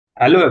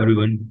Hello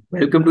everyone,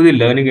 welcome to the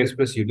Learning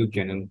Express YouTube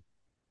channel.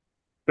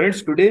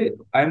 Friends, today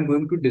I am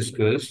going to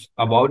discuss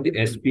about the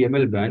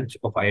SPML branch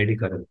of IIT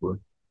Kharagpur.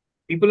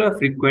 People are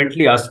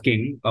frequently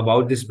asking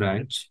about this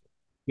branch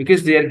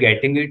because they are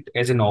getting it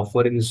as an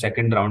offer in the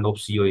second round of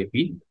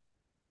COAP.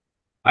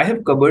 I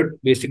have covered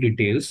basic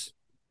details.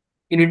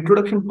 In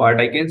introduction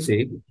part, I can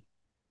say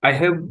I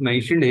have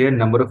mentioned here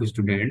number of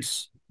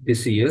students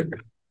this year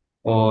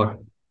or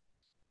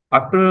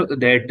after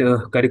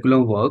that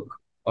curriculum work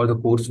or the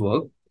course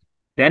work,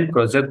 then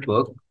project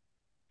work,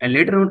 and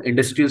later on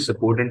industrial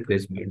support and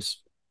placements.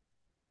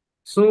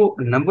 So,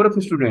 number of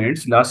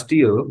students last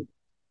year,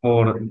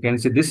 or you can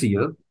say this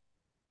year,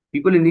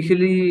 people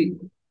initially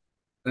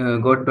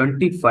got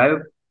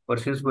 25%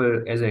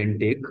 per as an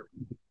intake,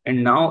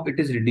 and now it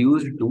is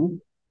reduced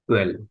to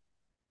 12.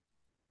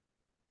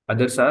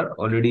 Others are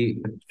already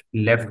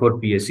left for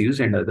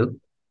PSUs and other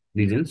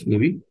reasons,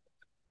 maybe.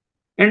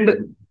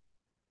 And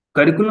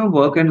curriculum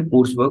work and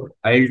coursework,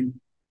 I'll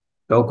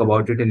talk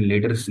about it in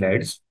later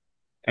slides,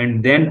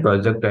 and then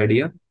project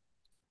idea,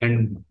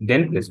 and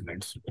then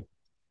placements.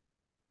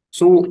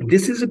 So,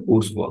 this is a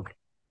coursework.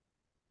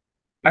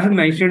 I have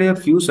mentioned a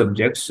few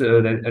subjects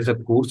as a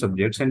core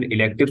subjects and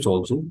electives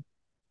also.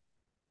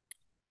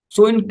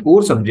 So in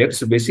core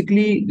subjects,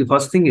 basically the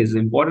first thing is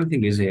important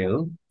thing is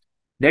here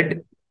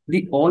that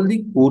the all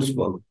the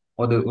coursework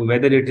or the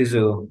whether it is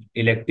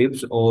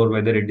electives or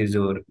whether it is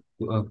a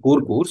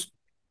core course,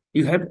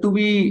 you have to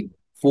be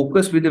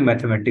focused with the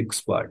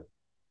mathematics part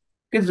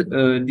because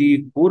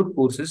the core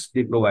courses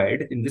they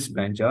provide in this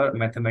branch are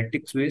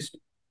mathematics based,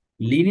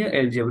 linear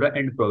algebra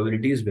and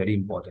probability is very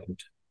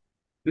important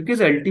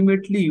because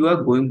ultimately you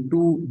are going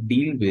to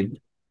deal with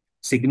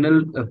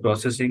signal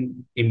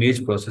processing,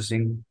 image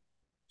processing.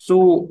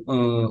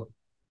 So,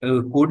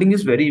 coding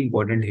is very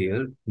important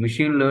here.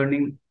 Machine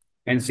learning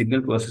and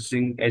signal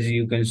processing, as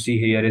you can see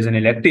here, is an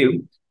elective,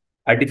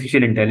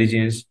 artificial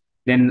intelligence,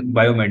 then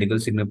biomedical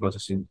signal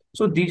processing.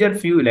 So, these are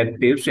few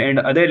electives, and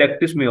other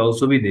electives may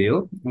also be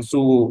there.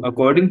 So,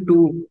 according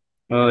to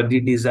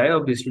the desire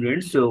of the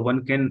students, so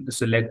one can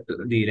select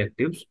the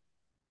electives.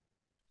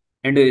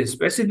 And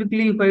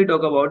specifically, if I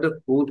talk about the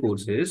core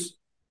courses,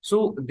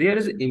 so there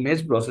is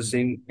image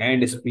processing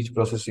and speech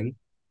processing.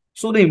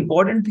 So the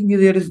important thing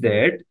here is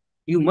that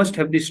you must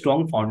have the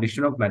strong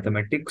foundation of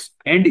mathematics,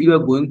 and you are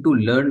going to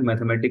learn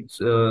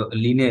mathematics,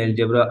 linear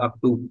algebra up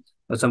to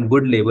some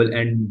good level,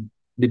 and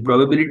the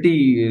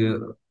probability,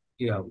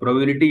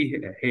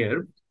 probability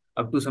here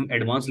up to some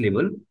advanced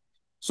level.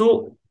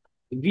 So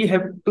we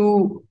have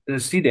to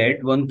see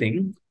that one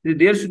thing,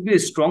 there should be a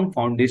strong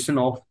foundation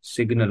of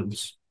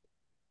signals.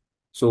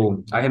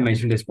 So I have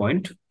mentioned this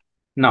point.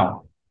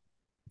 Now,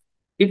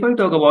 if I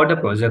talk about the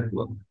project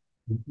work,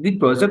 the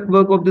project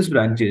work of this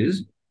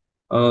branches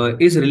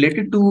is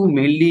related to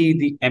mainly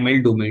the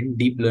ML domain,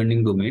 deep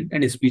learning domain,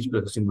 and speech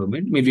processing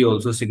domain, maybe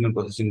also signal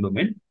processing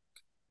domain.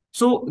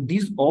 So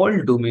these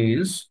all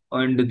domains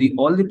and the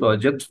all the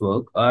projects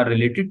work are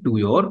related to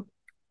your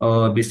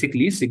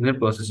basically signal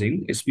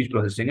processing, speech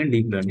processing, and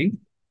deep learning.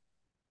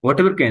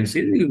 Whatever can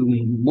say,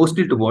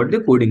 mostly toward the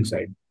coding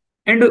side.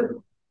 And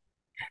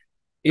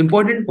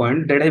important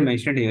point that I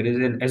mentioned here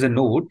is as a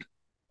note,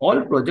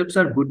 all projects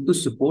are good to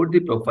support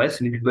the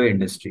profiles needed by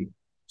industry.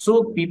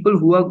 So people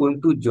who are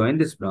going to join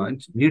this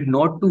branch need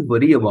not to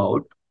worry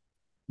about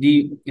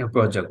the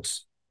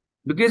projects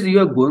because you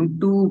are going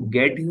to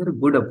get here a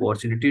good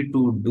opportunity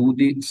to do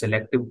the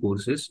selective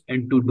courses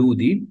and to do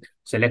the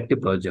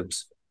selective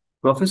projects.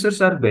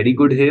 Professors are very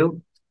good here.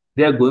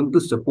 They are going to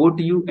support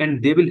you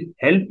and they will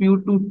help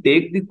you to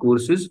take the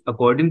courses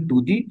according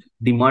to the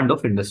demand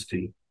of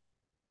industry.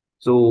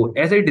 So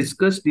as I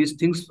discussed these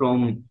things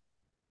from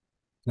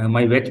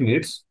my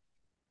batchmates,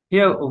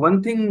 yeah,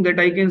 one thing that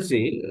I can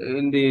say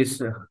in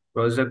this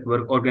project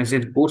work or can say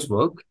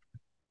coursework,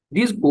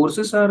 these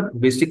courses are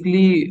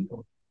basically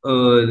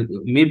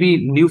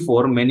maybe new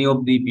for many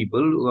of the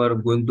people who are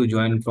going to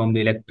join from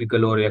the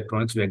electrical or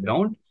electronics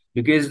background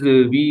because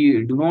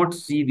we do not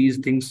see these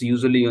things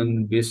usually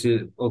on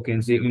basis or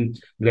can say in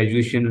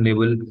graduation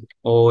level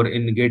or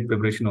in gate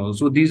preparation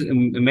also. These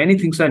many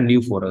things are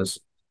new for us.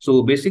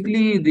 So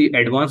basically, the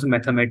advanced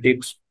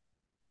mathematics,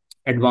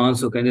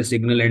 advanced kind of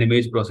signal and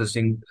image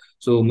processing,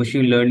 so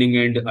machine learning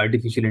and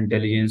artificial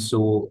intelligence.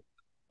 So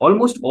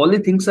almost all the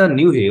things are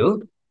new here.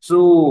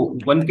 So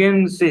one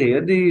can say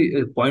here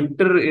the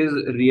pointer is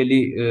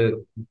really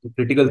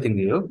critical thing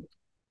here.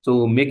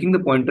 So making the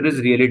pointer is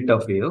really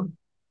tough here.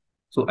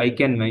 So I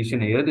can mention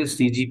here the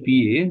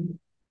CGPA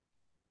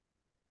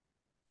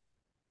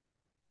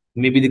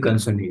may be the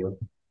concern here.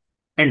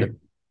 And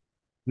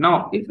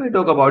now if I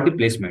talk about the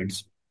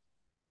placements,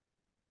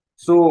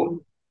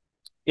 so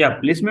yeah,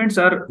 placements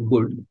are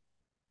good.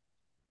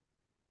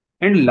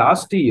 And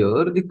last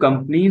year, the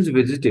companies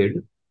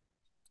visited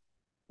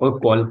or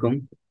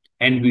Qualcomm,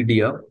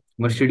 Nvidia,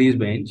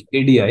 Mercedes-Benz,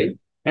 ADI,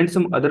 and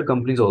some other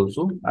companies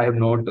also. I have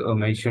not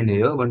mentioned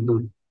here one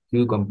to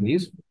few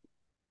companies,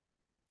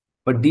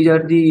 but these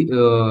are the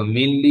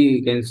mainly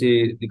you can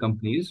say the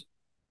companies,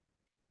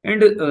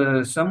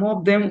 and some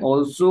of them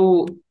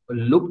also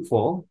look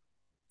for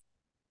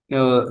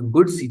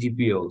good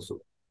CGPA also.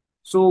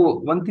 So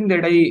one thing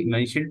that I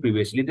mentioned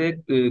previously,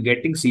 that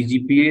getting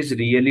CGPA is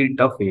really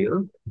tough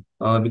here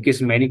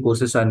because many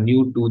courses are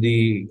new to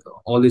the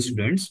all the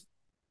students.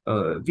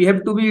 We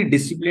have to be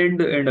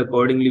disciplined, and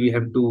accordingly we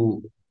have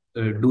to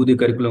do the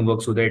curriculum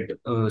work so that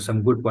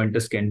some good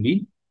pointers can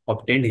be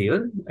obtained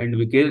here. And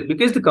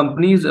because the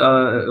companies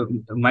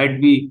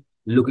might be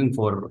looking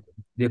for,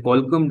 the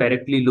Qualcomm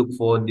directly look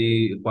for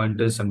the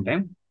pointers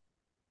sometime.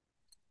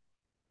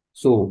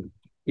 So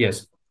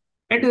yes,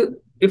 and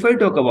if I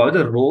talk about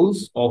the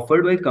roles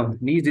offered by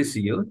companies this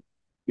year,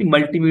 the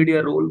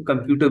multimedia role,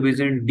 computer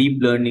vision,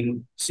 deep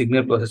learning,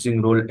 signal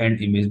processing role, and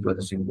image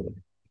processing role.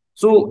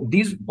 So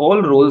these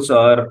all roles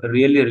are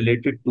really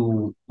related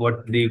to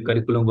what the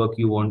curriculum work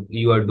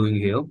you are doing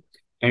here,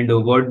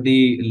 and what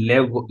the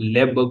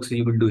lab works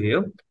you will do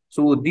here.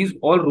 So these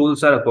all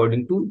roles are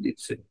according to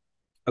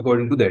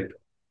that.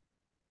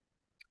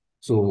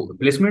 So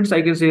placements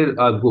I can say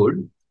are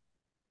good,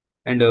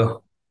 and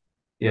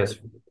yes.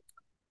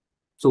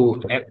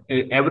 So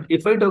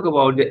if I talk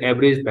about the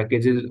average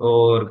packages,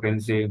 or can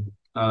say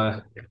uh,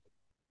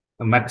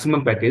 a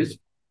maximum package,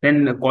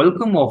 then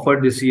Qualcomm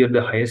offered this year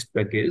the highest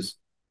package,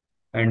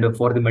 and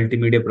for the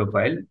multimedia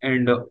profile,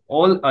 and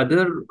all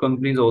other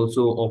companies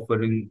also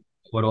offering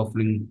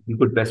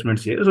good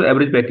placements here. So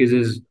average package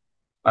is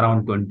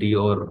around 20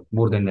 or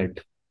more than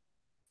that.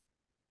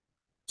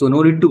 So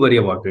no need to worry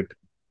about it.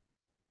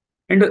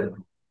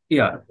 And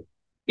yeah,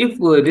 if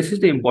this is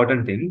the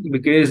important thing,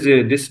 because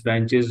this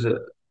branch is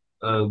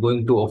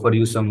going to offer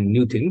you some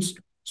new things.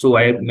 So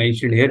I have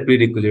mentioned here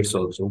prerequisites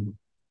also.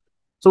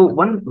 So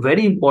one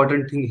very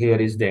important thing here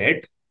is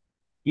that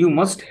you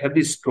must have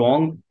the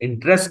strong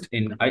interest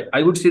in,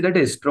 I would say that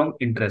a strong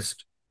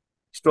interest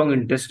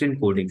in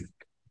coding.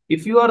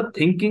 If you are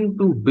thinking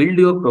to build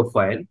your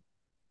profile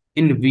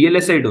in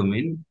VLSI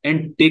domain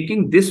and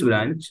taking this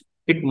branch,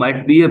 it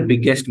might be a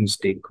biggest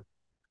mistake,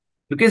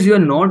 because you are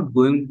not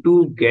going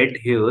to get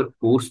here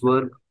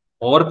coursework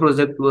or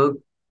project work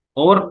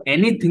or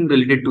anything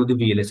related to the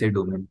VLSI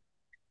domain.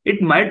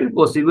 It might be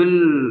possible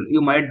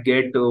you might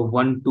get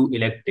one, two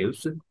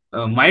electives,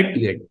 might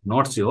get,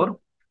 not sure.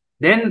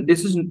 Then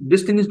this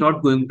thing is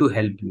not going to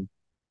help you,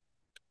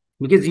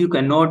 because you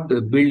cannot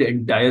build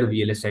entire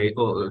VLSI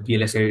or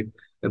VLSI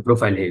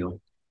profile here.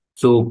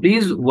 So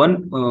please,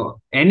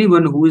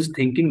 anyone who is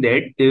thinking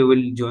that they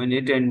will join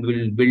it and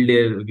will build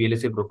their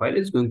VLSI profile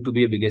is going to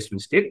be a biggest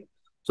mistake.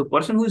 So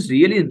person who is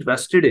really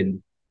interested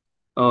in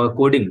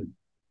coding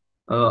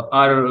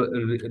are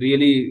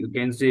really, you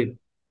can say,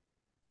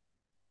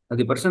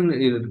 the person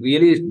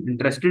really is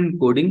interested in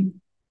coding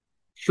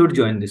should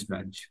join this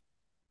branch.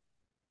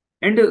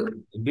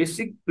 And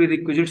basic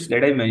prerequisites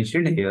that I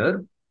mentioned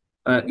here,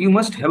 you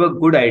must have a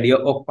good idea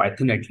of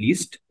Python at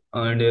least.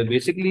 And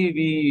basically,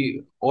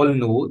 we all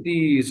know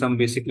the some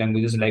basic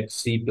languages like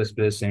C++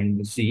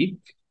 and C,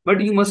 but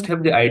you must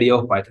have the idea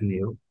of Python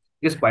here.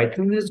 Because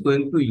Python is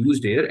going to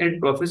use there, and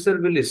professor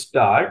will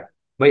start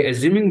by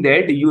assuming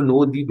that you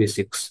know the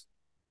basics.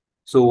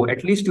 So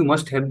at least you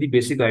must have the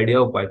basic idea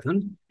of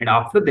Python, and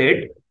after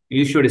that,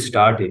 you should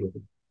start here.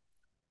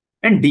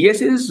 And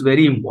DS is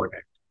very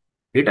important.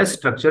 Data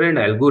structure and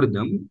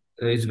algorithm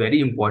is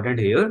very important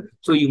here.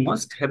 So you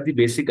must have the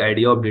basic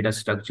idea of data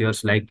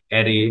structures like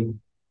array,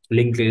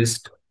 linked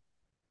list,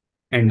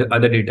 and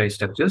other data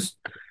structures.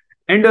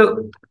 And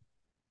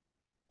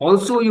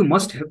also, you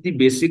must have the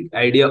basic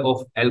idea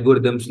of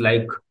algorithms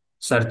like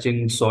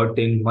searching,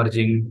 sorting,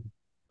 merging,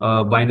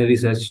 binary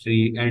search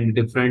tree, and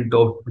different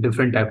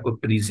type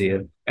of trees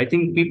here. I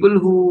think people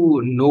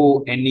who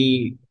know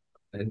any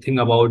thing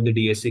about the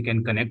DSA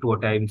can connect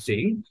what I'm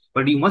saying,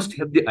 but you must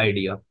have the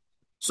idea.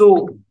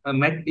 So,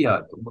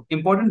 yeah,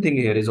 important thing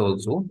here is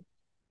also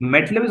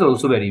MATLAB is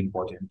also very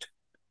important,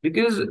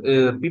 because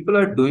people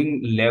are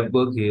doing lab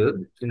work here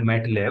in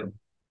MATLAB,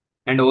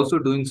 and also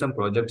doing some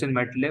projects in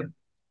MATLAB.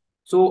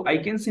 So I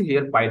can say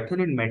here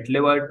Python and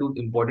MATLAB are two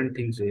important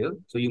things here.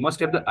 So you must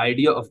have the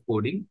idea of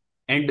coding,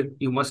 and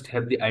you must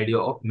have the idea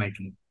of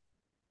MATLAB.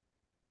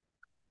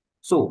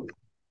 So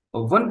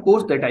one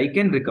course that I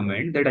can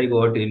recommend, that I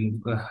got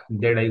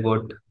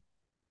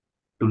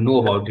to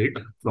know about it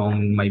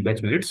from my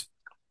batchmates.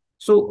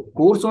 So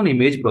course on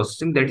image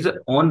processing, that is an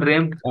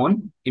on-ramp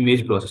on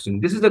image processing.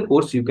 This is the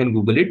course, you can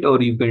Google it,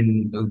 or you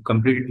can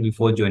complete it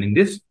before joining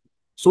this,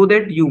 so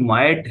that you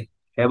might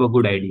have a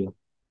good idea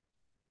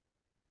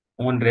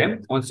on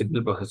ramp on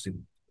signal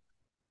processing.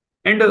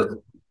 And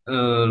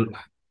uh,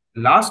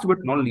 last but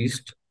not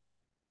least,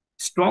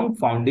 strong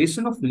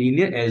foundation of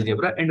linear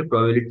algebra and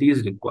probability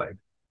is required.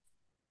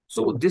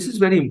 So this is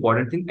very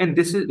important thing, and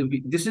this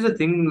is a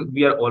thing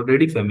we are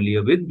already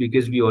familiar with,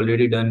 because we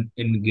already done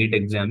in GATE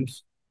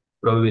exams,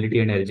 probability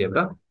and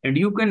algebra, and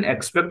you can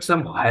expect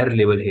some higher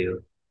level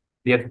here.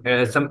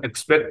 Some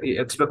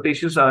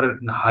expectations are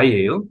high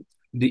here.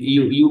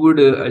 You would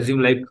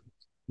assume like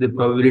the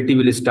probability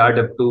will start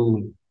up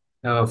to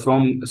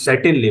from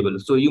certain level.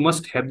 So you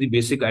must have the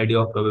basic idea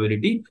of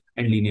probability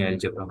and linear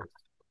algebra.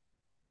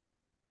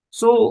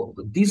 So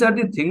these are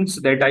the things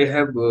that I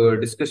have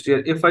discussed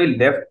here. If I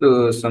left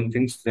some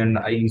things, then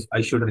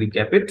I should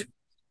recap it.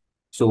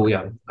 So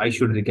yeah, I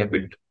should recap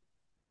it.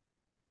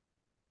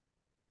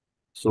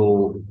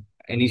 So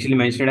initially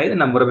mentioned, the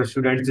number of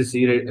students this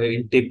year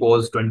intake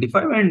was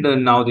 25,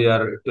 and now they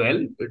are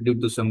 12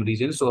 due to some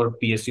reasons, or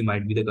PSC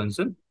might be the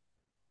concern.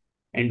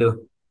 And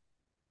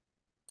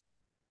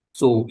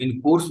so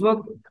in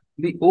coursework,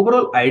 the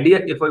overall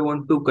idea, if I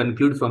want to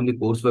conclude from the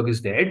coursework,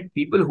 is that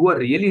people who are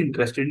really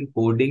interested in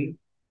coding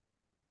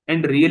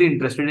and really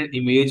interested in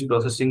image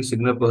processing,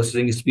 signal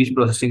processing, speech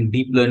processing,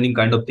 deep learning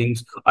kind of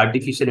things,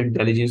 artificial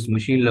intelligence,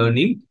 machine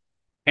learning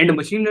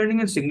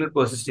and signal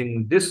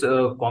processing, this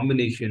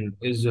combination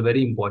is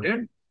very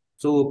important.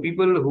 So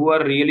people who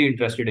are really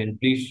interested in,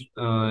 please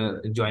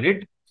join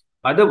it.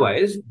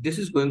 Otherwise, this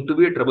is going to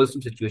be a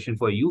troublesome situation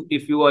for you.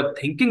 If you are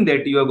thinking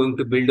that you are going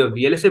to build a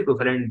VLSA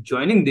profile and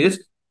joining this,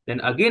 then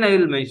again, I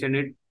will mention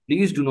it.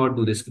 Please do not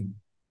do this thing.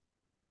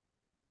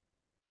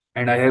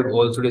 And I have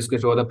also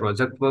discussed all the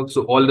project work.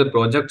 So all the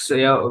projects,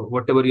 yeah,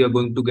 whatever you are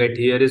going to get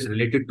here is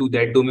related to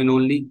that domain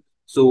only.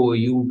 So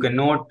you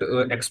cannot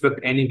expect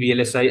any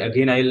VLSI.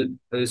 Again,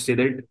 I'll say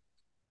that.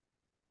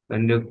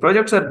 And the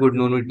projects are good,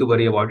 no need to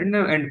worry about it.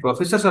 And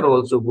professors are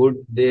also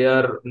good. They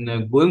are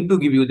going to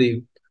give you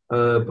the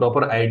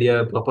proper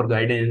idea, proper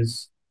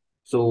guidance.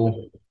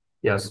 So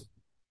yes,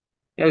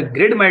 yeah,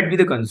 grade might be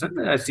the concern.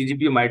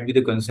 CGPA might be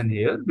the concern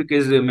here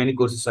because many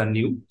courses are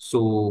new.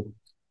 So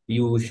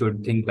you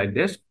should think like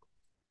this,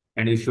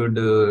 and you should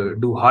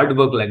do hard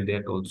work like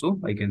that also,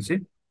 I can say.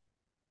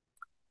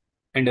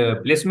 And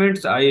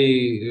placements,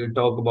 I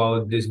talk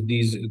about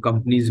these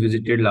companies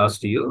visited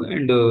last year,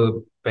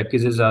 and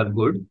packages are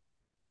good,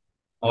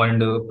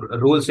 and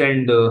roles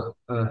and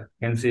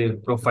can say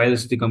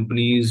profiles the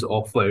companies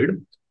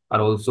offered are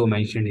also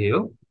mentioned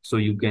here, so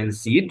you can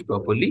see it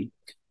properly.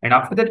 And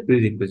after that,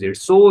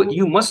 prerequisites. So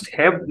you must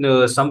have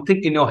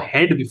something in your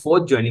hand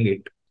before joining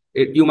it.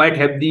 You might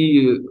have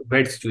the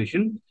bad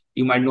situation,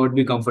 you might not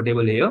be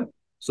comfortable here.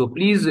 So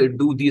please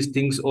do these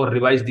things or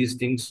revise these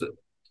things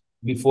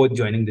before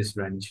joining this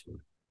branch.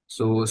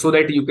 So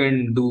that you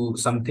can do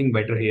something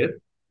better here,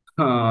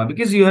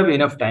 because you have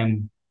enough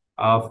time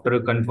after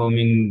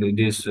confirming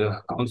this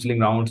counseling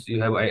rounds.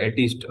 You have at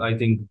least, I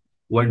think,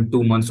 1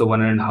 2 months or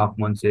 1.5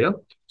 months here,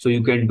 so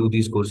you can do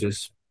these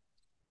courses.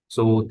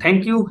 So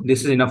thank you.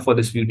 This is enough for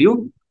this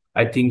video.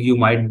 I think you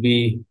might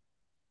be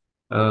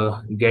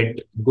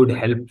get good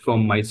help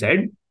from my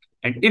side.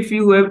 And if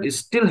you have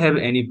still have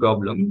any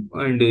problem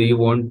and you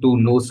want to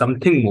know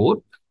something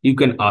more, you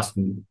can ask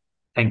me.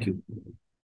 Thank you.